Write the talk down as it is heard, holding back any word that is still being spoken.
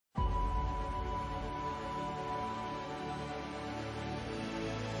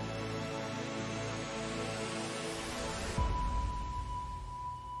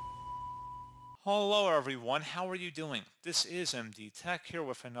Hello everyone, how are you doing? This is MD Tech here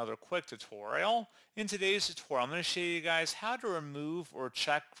with another quick tutorial. In today's tutorial, I'm going to show you guys how to remove or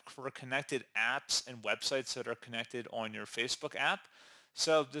check for connected apps and websites that are connected on your Facebook app.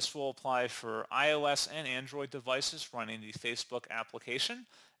 So this will apply for iOS and Android devices running the Facebook application.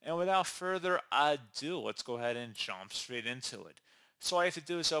 And without further ado, let's go ahead and jump straight into it. So all you have to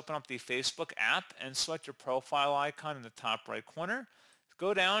do is open up the Facebook app and select your profile icon in the top right corner.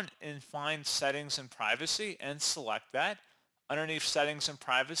 Go down and find Settings and Privacy and select that. Underneath Settings and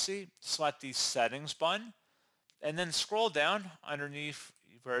Privacy, select the Settings button, and then scroll down underneath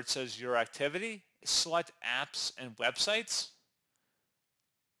where it says Your Activity, select Apps and Websites.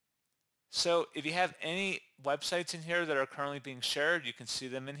 So if you have any websites in here that are currently being shared, you can see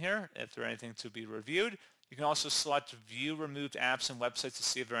them in here if they're anything to be reviewed. You can also select View Removed Apps and Websites to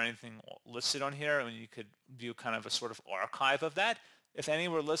see if there's anything listed on here, and you could view kind of a sort of archive of that. If any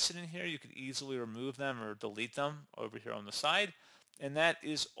were listed in here, you could easily remove them or delete them over here on the side, and that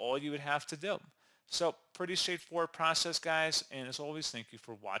is all you would have to do. So pretty straightforward process, guys, and as always, thank you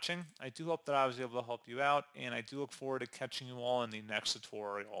for watching. I do hope that I was able to help you out, and I do look forward to catching you all in the next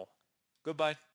tutorial. Goodbye.